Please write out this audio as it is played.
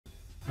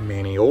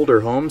Many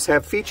older homes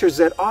have features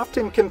that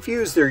often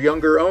confuse their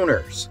younger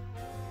owners.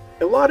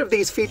 A lot of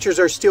these features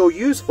are still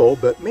useful,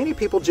 but many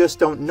people just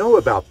don't know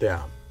about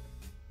them.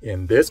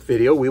 In this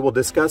video, we will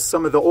discuss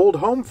some of the old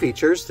home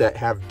features that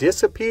have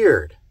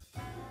disappeared.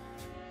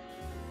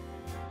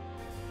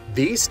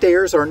 These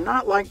stairs are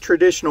not like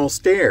traditional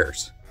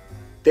stairs.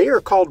 They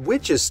are called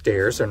witches'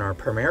 stairs and are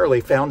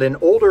primarily found in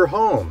older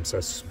homes,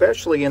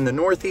 especially in the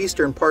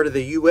northeastern part of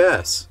the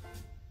U.S.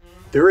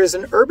 There is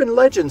an urban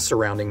legend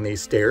surrounding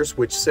these stairs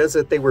which says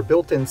that they were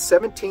built in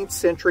 17th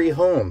century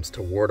homes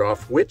to ward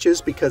off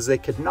witches because they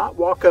could not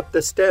walk up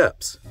the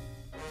steps.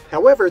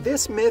 However,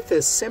 this myth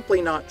is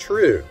simply not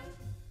true.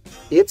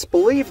 It's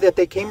believed that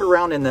they came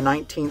around in the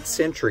 19th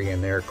century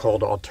and they're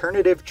called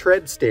alternative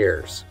tread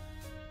stairs.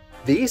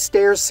 These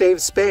stairs save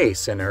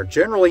space and are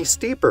generally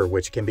steeper,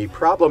 which can be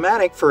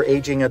problematic for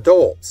aging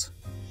adults.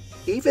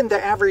 Even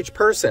the average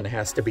person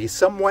has to be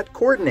somewhat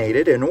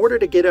coordinated in order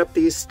to get up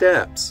these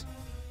steps.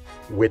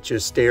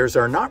 Witches' stairs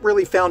are not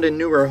really found in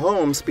newer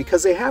homes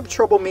because they have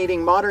trouble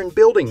meeting modern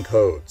building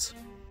codes.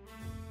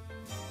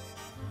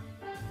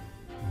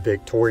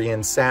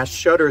 Victorian sash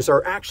shutters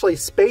are actually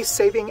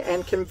space-saving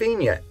and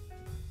convenient.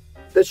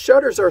 The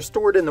shutters are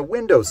stored in the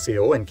window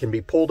sill and can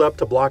be pulled up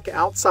to block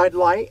outside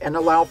light and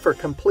allow for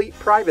complete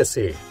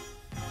privacy.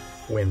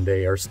 When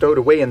they are stowed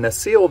away in the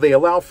sill, they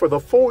allow for the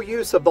full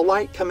use of the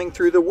light coming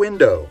through the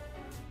window.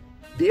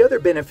 The other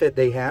benefit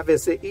they have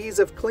is the ease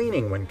of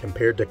cleaning when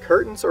compared to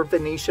curtains or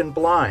Venetian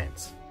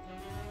blinds.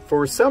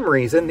 For some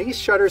reason, these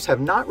shutters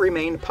have not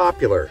remained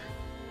popular.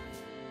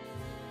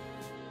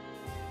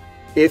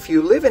 If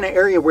you live in an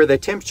area where the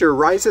temperature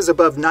rises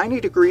above 90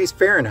 degrees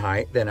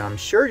Fahrenheit, then I'm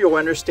sure you'll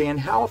understand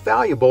how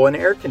valuable an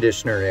air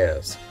conditioner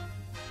is.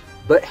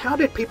 But how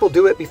did people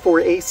do it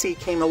before AC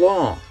came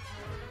along?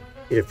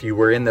 If you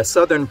were in the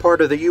southern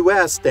part of the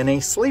US, then a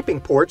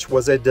sleeping porch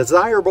was a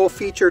desirable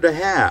feature to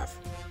have.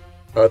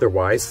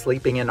 Otherwise,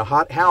 sleeping in a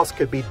hot house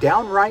could be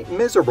downright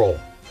miserable.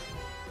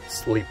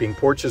 Sleeping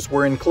porches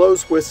were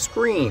enclosed with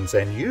screens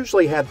and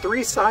usually had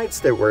 3 sides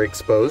that were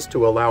exposed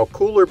to allow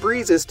cooler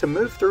breezes to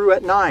move through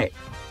at night.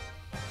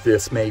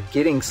 This made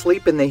getting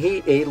sleep in the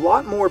heat a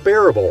lot more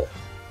bearable.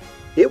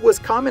 It was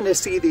common to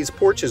see these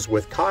porches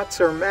with cots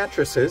or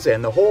mattresses,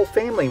 and the whole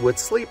family would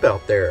sleep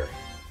out there.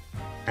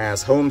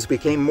 As homes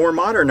became more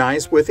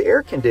modernized with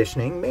air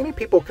conditioning, many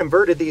people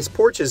converted these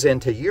porches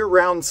into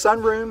year-round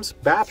sunrooms,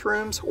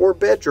 bathrooms, or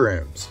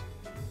bedrooms.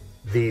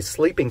 These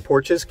sleeping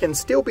porches can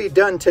still be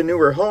done to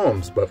newer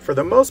homes, but for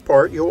the most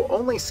part, you'll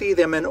only see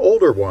them in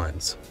older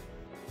ones.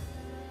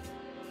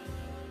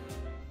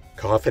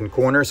 Coffin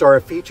corners are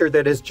a feature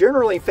that is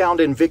generally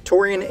found in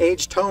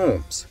Victorian-aged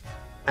homes.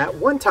 At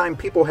one time,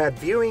 people had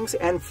viewings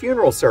and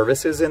funeral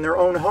services in their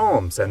own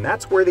homes, and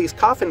that's where these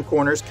coffin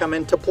corners come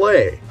into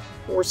play.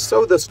 Or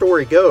so the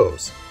story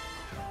goes.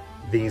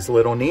 These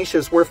little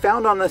niches were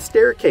found on the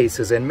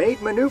staircases and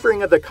made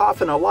maneuvering of the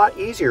coffin a lot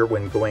easier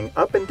when going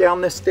up and down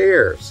the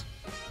stairs.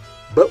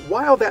 But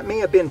while that may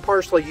have been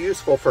partially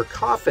useful for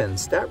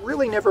coffins, that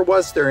really never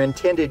was their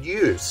intended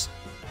use.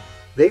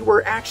 They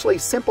were actually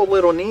simple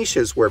little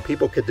niches where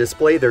people could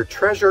display their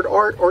treasured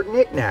art or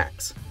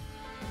knickknacks.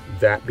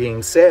 That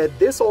being said,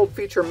 this old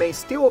feature may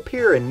still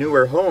appear in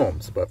newer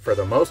homes, but for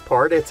the most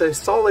part, it's a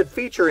solid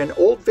feature in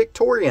old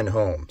Victorian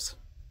homes.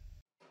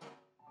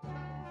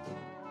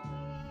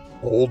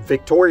 Old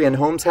Victorian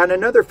homes had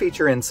another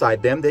feature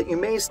inside them that you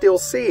may still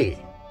see.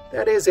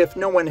 That is, if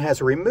no one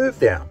has removed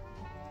them.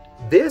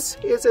 This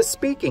is a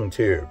speaking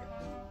tube.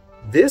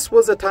 This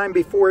was a time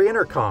before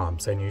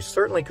intercoms, and you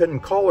certainly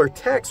couldn't call or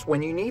text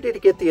when you needed to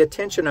get the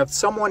attention of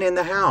someone in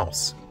the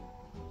house.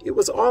 It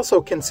was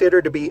also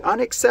considered to be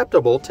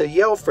unacceptable to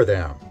yell for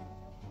them.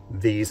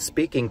 These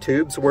speaking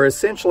tubes were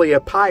essentially a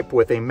pipe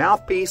with a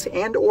mouthpiece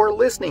and/or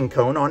listening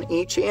cone on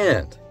each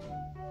end.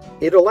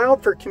 It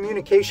allowed for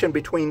communication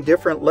between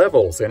different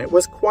levels, and it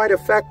was quite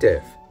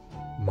effective.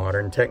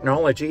 Modern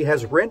technology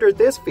has rendered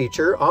this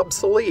feature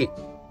obsolete.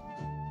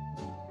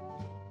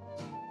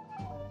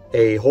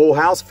 A whole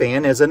house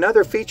fan is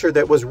another feature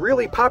that was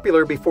really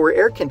popular before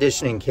air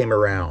conditioning came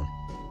around.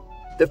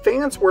 The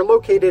fans were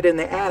located in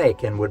the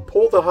attic and would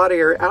pull the hot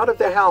air out of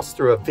the house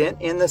through a vent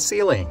in the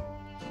ceiling.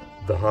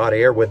 The hot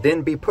air would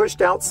then be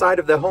pushed outside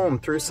of the home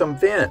through some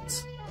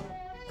vents.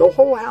 The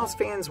whole house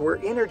fans were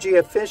energy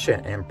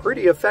efficient and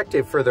pretty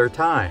effective for their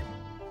time.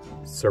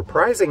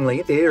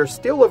 Surprisingly, they are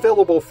still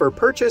available for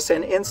purchase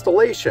and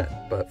installation,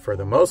 but for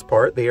the most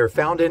part, they are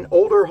found in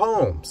older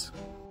homes.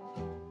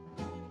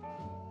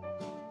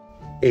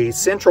 A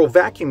central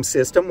vacuum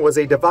system was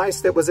a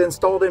device that was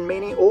installed in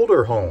many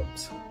older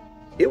homes.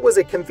 It was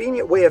a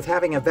convenient way of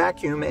having a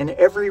vacuum in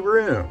every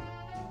room.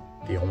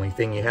 The only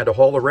thing you had to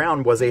haul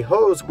around was a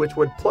hose which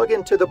would plug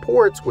into the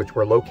ports which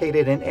were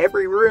located in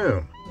every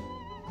room.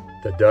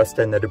 The dust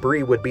and the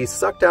debris would be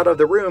sucked out of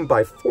the room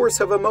by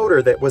force of a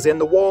motor that was in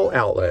the wall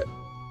outlet.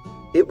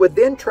 It would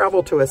then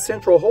travel to a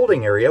central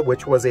holding area,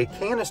 which was a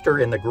canister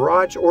in the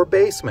garage or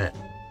basement.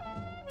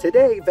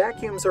 Today,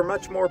 vacuums are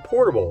much more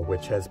portable,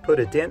 which has put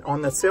a dent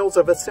on the sales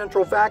of a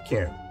central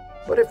vacuum.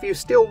 but if you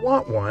still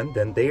want one,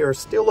 then they are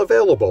still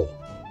available.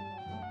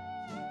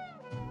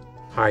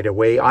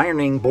 Hideaway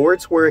ironing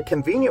boards were a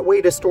convenient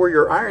way to store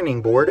your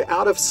ironing board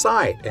out of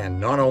sight, and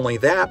not only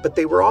that, but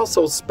they were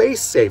also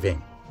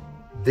space-saving.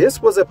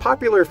 This was a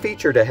popular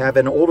feature to have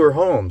in older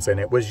homes, and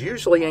it was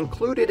usually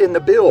included in the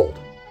build.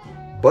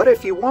 But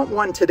if you want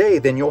one today,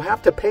 then you'll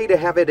have to pay to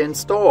have it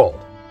installed.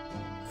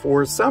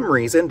 For some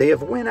reason, they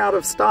have went out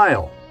of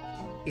style.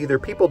 Either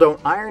people don't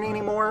iron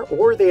anymore,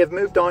 or they have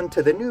moved on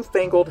to the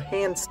newfangled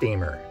hand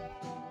steamer.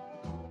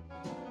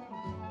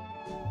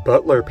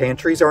 Butler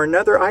pantries are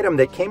another item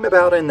that came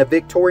about in the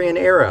Victorian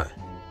era.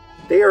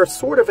 They are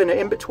sort of an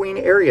in-between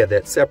area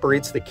that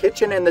separates the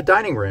kitchen and the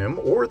dining room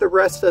or the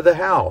rest of the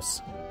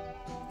house.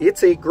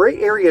 It's a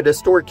great area to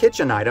store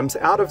kitchen items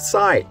out of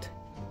sight.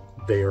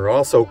 They are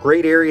also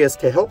great areas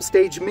to help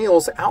stage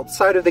meals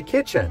outside of the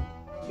kitchen,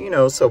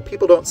 so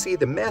people don't see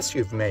the mess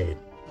you've made.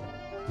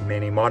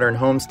 Many modern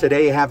homes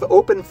today have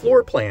open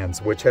floor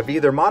plans, which have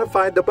either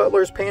modified the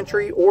butler's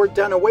pantry or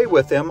done away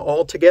with them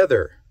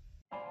altogether.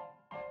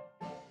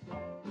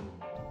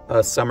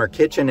 A summer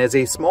kitchen is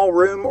a small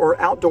room or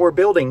outdoor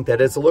building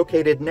that is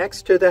located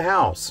next to the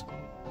house.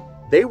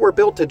 They were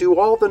built to do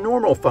all the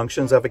normal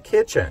functions of a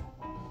kitchen.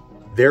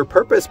 Their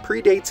purpose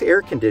predates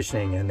air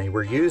conditioning, and they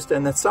were used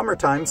in the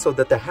summertime so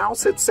that the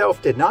house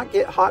itself did not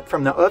get hot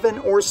from the oven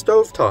or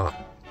stovetop.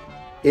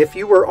 If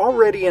you were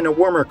already in a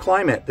warmer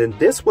climate, then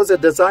this was a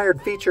desired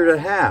feature to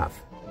have.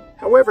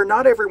 However,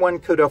 not everyone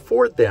could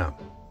afford them.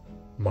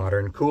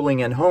 Modern cooling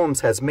in homes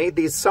has made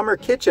these summer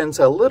kitchens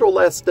a little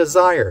less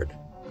desired.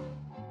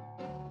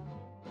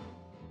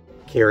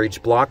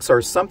 Carriage blocks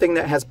are something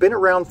that has been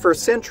around for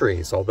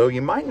centuries, although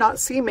you might not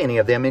see many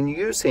of them in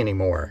use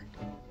anymore.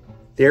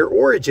 Their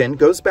origin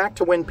goes back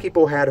to when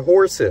people had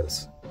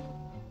horses.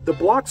 The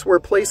blocks were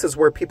places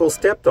where people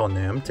stepped on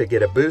them to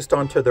get a boost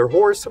onto their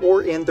horse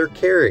or in their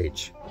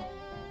carriage.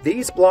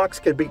 These blocks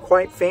could be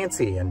quite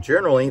fancy, and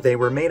generally they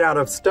were made out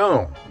of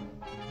stone.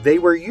 They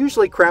were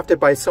usually crafted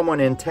by someone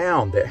in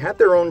town that had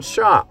their own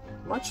shop,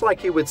 much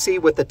like you would see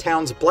with the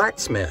town's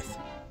blacksmith.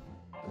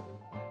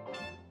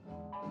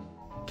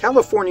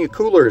 California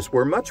coolers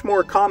were much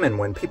more common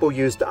when people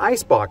used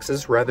ice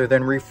boxes rather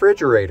than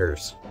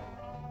refrigerators.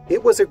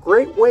 It was a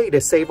great way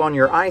to save on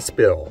your ice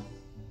bill.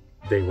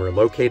 They were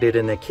located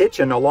in the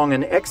kitchen along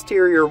an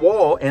exterior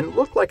wall and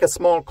looked like a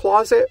small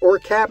closet or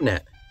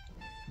cabinet.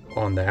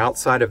 On the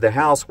outside of the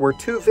house were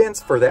two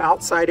vents for the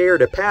outside air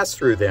to pass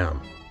through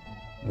them.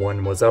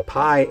 One was up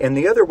high and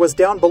the other was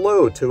down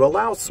below to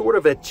allow sort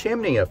of a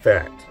chimney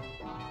effect.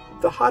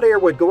 The hot air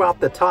would go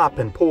out the top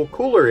and pull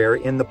cooler air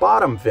in the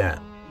bottom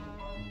vent.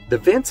 The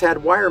vents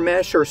had wire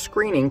mesh or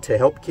screening to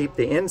help keep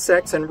the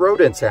insects and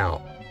rodents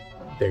out.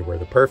 They were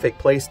the perfect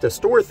place to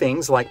store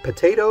things like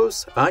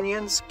potatoes,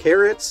 onions,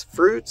 carrots,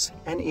 fruits,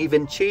 and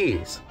even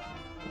cheese.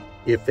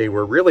 If they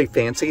were really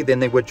fancy, then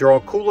they would draw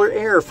cooler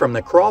air from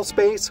the crawl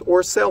space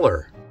or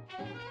cellar.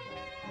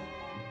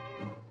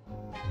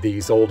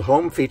 These old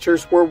home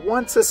features were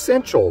once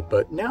essential,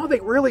 but now they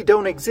really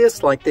don't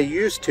exist like they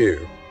used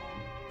to.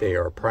 They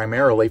are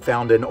primarily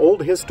found in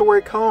old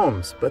historic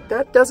homes, but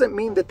that doesn't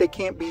mean that they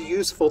can't be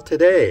useful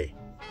today.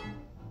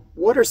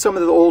 What are some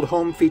of the old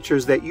home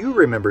features that you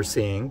remember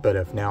seeing but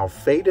have now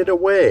faded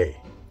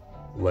away?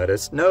 Let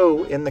us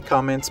know in the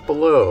comments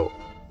below.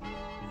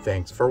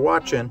 Thanks for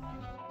watching.